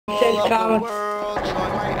Says Thomas.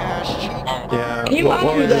 Yeah. He What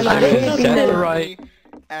might was do it? that. I didn't know Zetherite.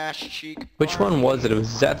 Which one was it? It was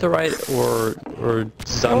Zetherite or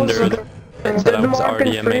Zunder that I was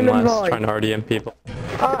RDMing last, trying to RDM people.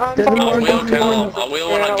 I will kill him. I will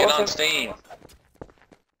when I get on Steam.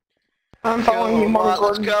 I'm following you, Mark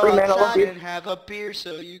Gordon Freeman. I love you. And have a beer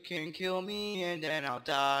so you can kill me and then I'll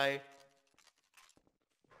die.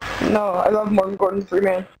 No, I love Martin Gordon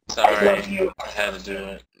Freeman. Sorry, I love you. I had to do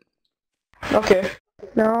it. Okay.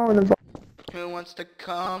 No, the Who wants to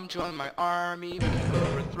come join my army? We can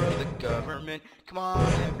overthrow the government. Come on,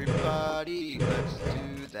 everybody, let's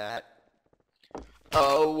do that.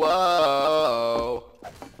 Oh, whoa.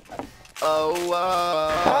 Oh, whoa.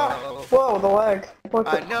 Ah, whoa, the leg.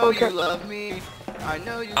 I know you love me. I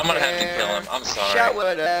know you I'm gonna have to kill him. I'm sorry. Shout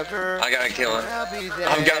whatever. I gotta kill him. I'll be there.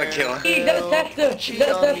 I'm gonna kill him. He does test him. He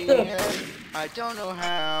does test him. I don't know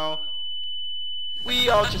how. We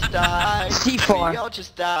all just died. C4. We all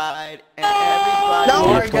just died. And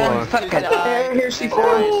everybody No, died. here's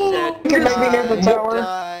C4. You're maybe near the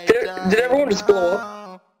tower. Did everyone just blow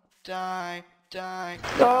up? Die.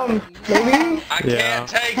 Maybe? I can't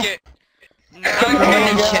take it. No. I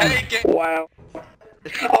can't take it. Wow.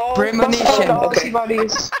 Oh, premonition. Okay.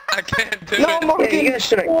 I can't do No, it. Morgan. Yeah, you guys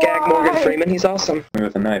shouldn't gag Morgan Freeman. He's awesome.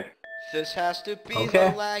 With a knife. This has to be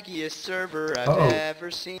the laggiest server I've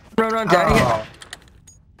ever seen. Run, dang it.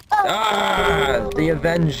 Ah, the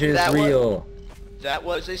avenge is real. That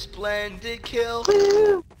was a splendid kill.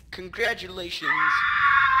 Congratulations.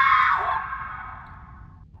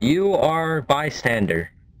 You are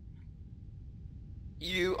bystander.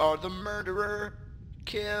 You are the murderer.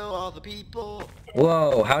 Kill all the people.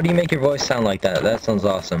 Whoa, how do you make your voice sound like that? That sounds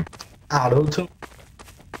awesome. Autotune.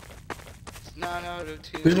 It's not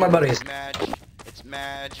Autotune. Who's my buddy? It's magic. It's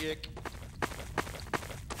magic.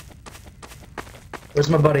 Where's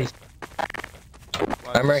my buddy?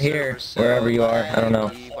 I'm right here, wherever you are. I don't know.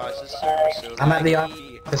 I'm at the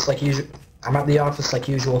office like usual. I'm at the office like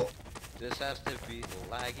usual. This has to be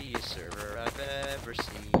the laggiest server I've ever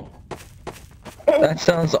seen. That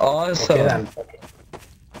sounds awesome. Okay, then.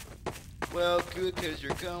 Well, good, cause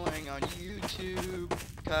you're going on YouTube.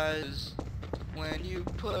 Cause when you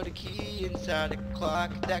put a key inside a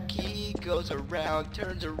clock, that key goes around,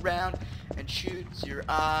 turns around, and shoots your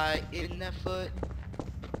eye in that foot.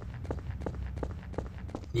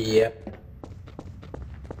 Yep.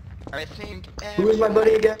 I think Who is my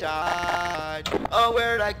buddy again? died. Oh,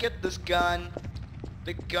 where'd I get this gun?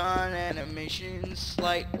 The gun animation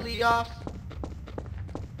slightly off.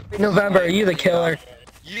 November, are you the killer?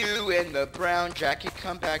 You in the brown jacket,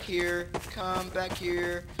 come back here. Come back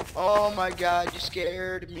here. Oh my god, you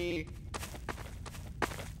scared me.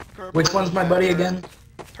 Purple Which one's my buddy again?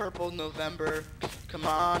 Purple November. Come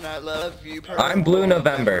on, I love you. Purple I'm Blue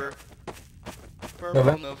November.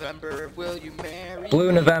 Purple November, will you marry Blue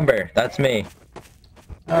me? November, that's me.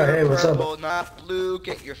 Oh, hey, what's up? Purple, not blue.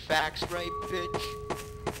 Get your facts right, bitch.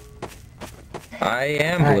 I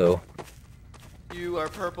am blue. You are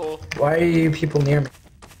purple. Why are you people near me?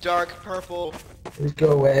 Dark purple. Please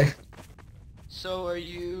go away. So are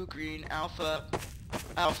you, green alpha.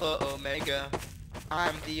 Alpha omega.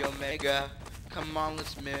 I'm the omega. Come on,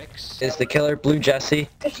 let's mix. Is the killer Blue Jesse?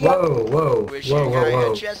 Whoa. Wishing I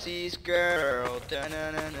had Jesse's girl.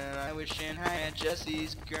 Da-na-na-na. I wishing I had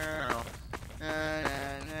Jesse's girl.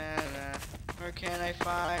 Na-na-na-na. Where can I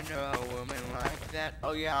find a woman like that?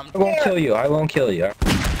 Oh yeah, I won't kill you, I won't kill you.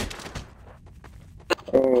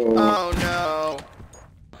 Oh no.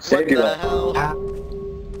 What the hell?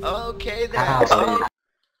 Okay then.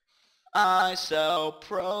 I sell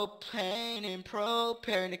propane and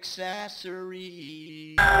propane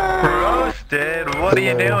accessories. Roasted, what are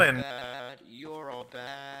you doing? Bad. You're all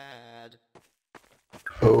bad.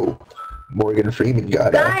 Oh, Morgan Freeman got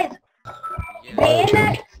it. Guys, ban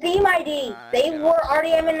that Steam ID. They were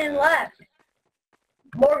RDMing and left.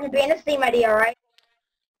 Morgan, ban the Steam ID, alright?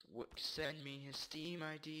 Send me his Steam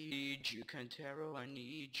ID. Need you, Cantero, I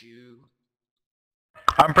need you.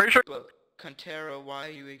 I'm pretty sure. But, Cantero, why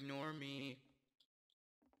you ignore me?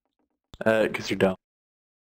 'Cause you're dumb.